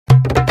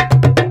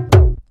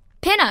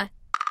Pinna!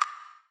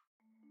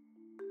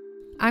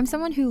 I'm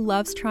someone who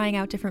loves trying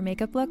out different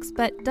makeup looks,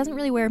 but doesn't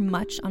really wear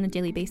much on a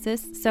daily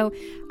basis, so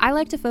I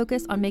like to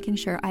focus on making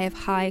sure I have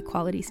high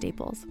quality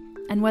staples.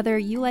 And whether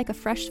you like a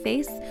fresh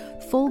face,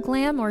 full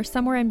glam, or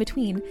somewhere in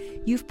between,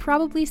 you've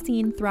probably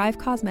seen Thrive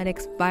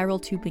Causemetics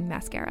Viral Tubing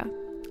Mascara.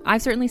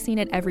 I've certainly seen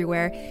it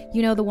everywhere.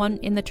 You know, the one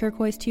in the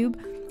turquoise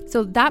tube?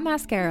 So that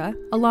mascara,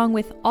 along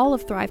with all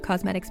of Thrive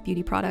Causemetics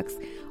beauty products,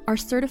 are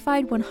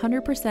certified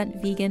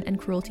 100% vegan and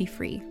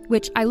cruelty-free,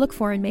 which I look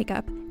for in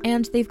makeup,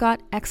 and they've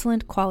got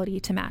excellent quality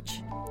to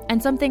match.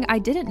 And something I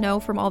didn't know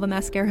from all the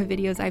mascara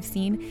videos I've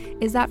seen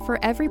is that for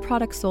every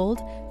product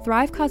sold,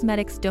 Thrive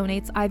Causemetics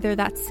donates either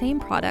that same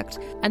product,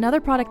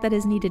 another product that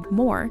is needed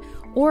more,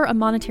 or a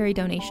monetary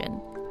donation.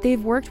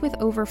 They've worked with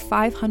over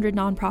 500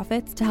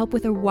 nonprofits to help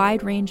with a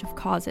wide range of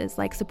causes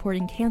like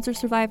supporting cancer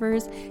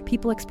survivors,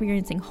 people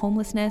experiencing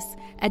homelessness,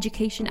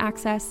 education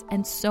access,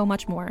 and so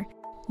much more.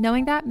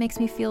 Knowing that makes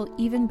me feel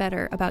even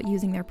better about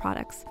using their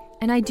products.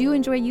 And I do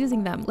enjoy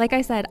using them. Like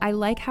I said, I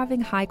like having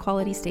high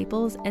quality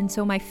staples, and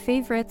so my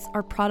favorites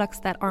are products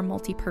that are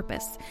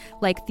multi-purpose,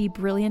 like the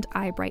Brilliant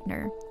Eye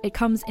Brightener. It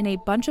comes in a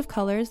bunch of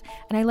colors,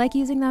 and I like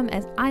using them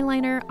as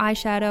eyeliner,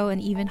 eyeshadow, and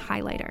even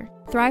highlighter.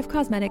 Thrive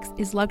Causemetics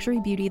is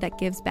luxury beauty that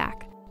gives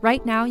back.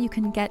 Right now, you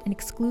can get an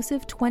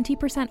exclusive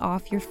 20%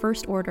 off your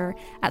first order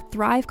at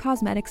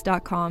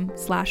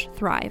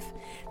thrivecausemetics.com/thrive.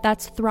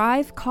 That's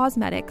Thrive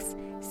Causemetics,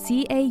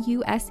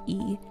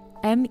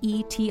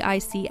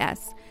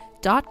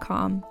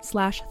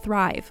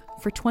 CAUSEMETICS.com/thrive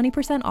for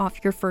 20% off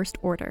your first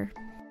order.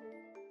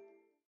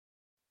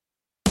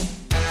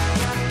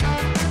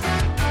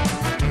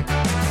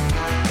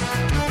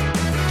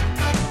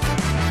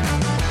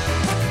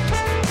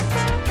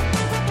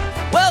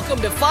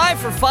 Welcome to 5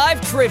 for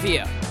 5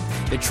 Trivia,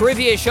 the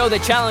trivia show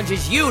that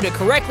challenges you to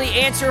correctly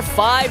answer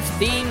 5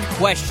 themed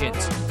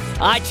questions.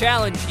 I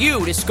challenge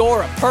you to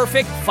score a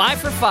perfect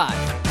 5 for 5.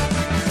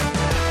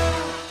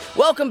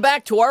 Welcome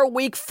back to our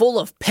week full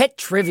of pet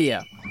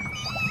trivia.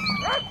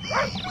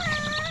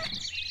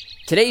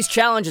 Today's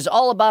challenge is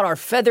all about our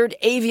feathered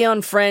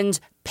avian friends,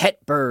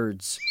 pet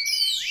birds.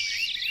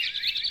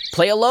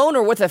 Play alone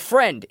or with a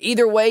friend.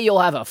 Either way,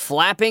 you'll have a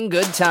flapping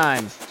good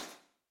time.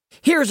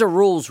 Here's a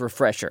rules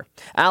refresher.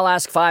 I'll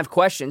ask 5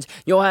 questions.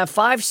 You'll have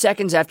 5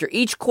 seconds after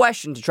each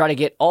question to try to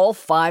get all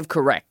 5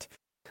 correct.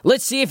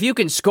 Let's see if you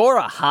can score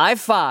a high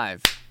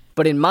 5.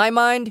 But in my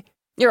mind,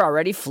 you're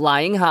already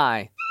flying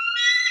high.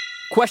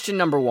 Question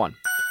number 1.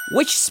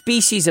 Which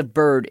species of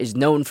bird is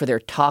known for their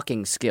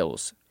talking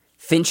skills?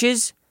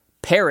 Finches,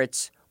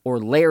 parrots, or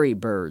Larry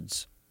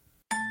birds?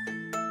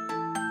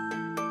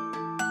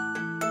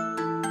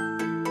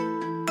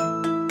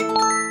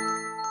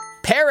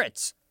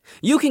 Parrots!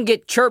 You can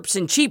get chirps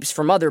and cheeps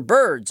from other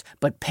birds,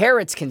 but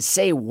parrots can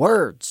say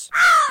words.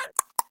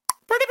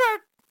 Birdie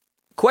bird.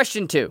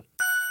 Question 2.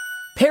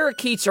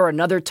 Parakeets are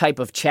another type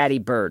of chatty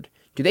bird.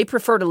 Do they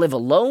prefer to live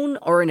alone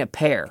or in a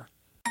pair?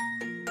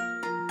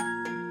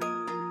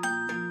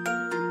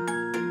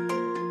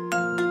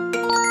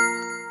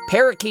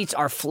 Parakeets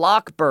are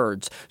flock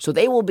birds, so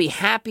they will be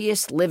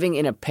happiest living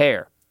in a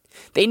pair.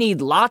 They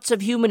need lots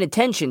of human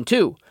attention,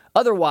 too.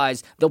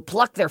 Otherwise, they'll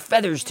pluck their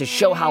feathers to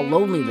show how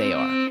lonely they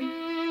are.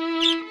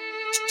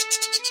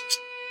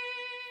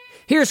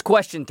 Here's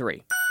question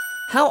 3.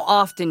 How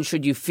often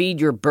should you feed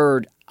your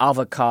bird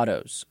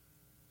avocados?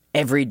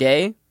 Every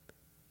day,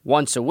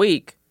 once a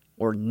week,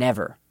 or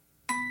never?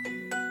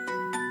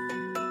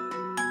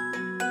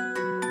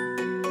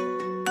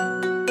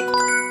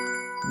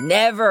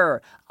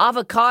 Never!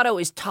 Avocado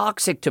is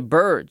toxic to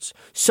birds.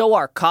 So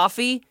are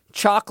coffee,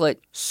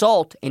 chocolate,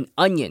 salt, and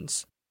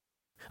onions.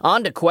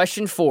 On to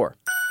question 4.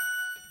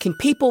 Can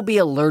people be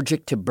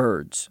allergic to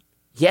birds?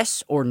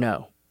 Yes or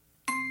no?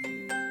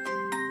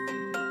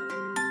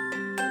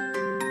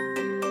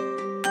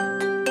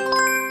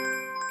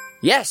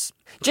 Yes,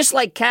 just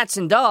like cats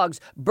and dogs,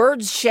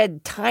 birds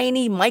shed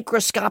tiny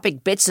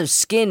microscopic bits of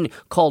skin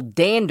called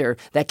dander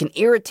that can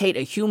irritate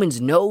a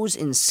human's nose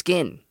and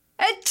skin.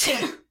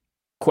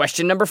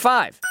 Question number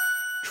 5.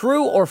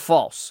 True or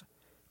false?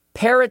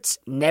 Parrots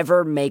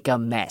never make a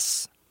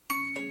mess.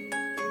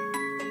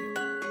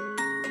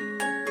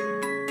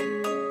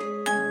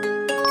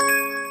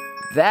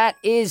 That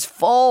is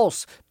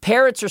false.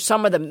 Parrots are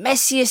some of the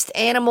messiest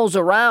animals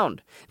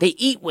around. They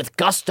eat with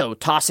gusto,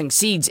 tossing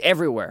seeds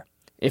everywhere.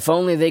 If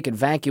only they could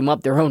vacuum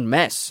up their own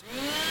mess.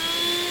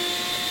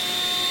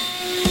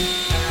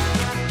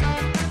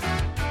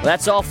 Well,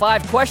 that's all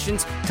 5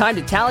 questions. Time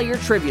to tally your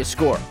trivia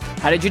score.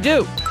 How did you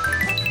do?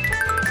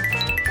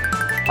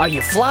 Are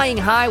you flying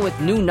high with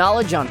new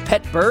knowledge on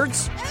pet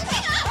birds?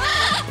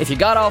 If you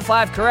got all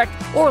 5 correct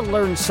or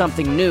learned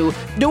something new,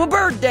 do a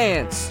bird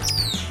dance.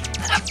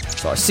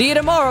 So I'll see you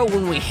tomorrow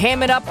when we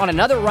ham it up on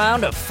another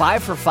round of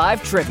 5 for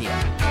 5 trivia.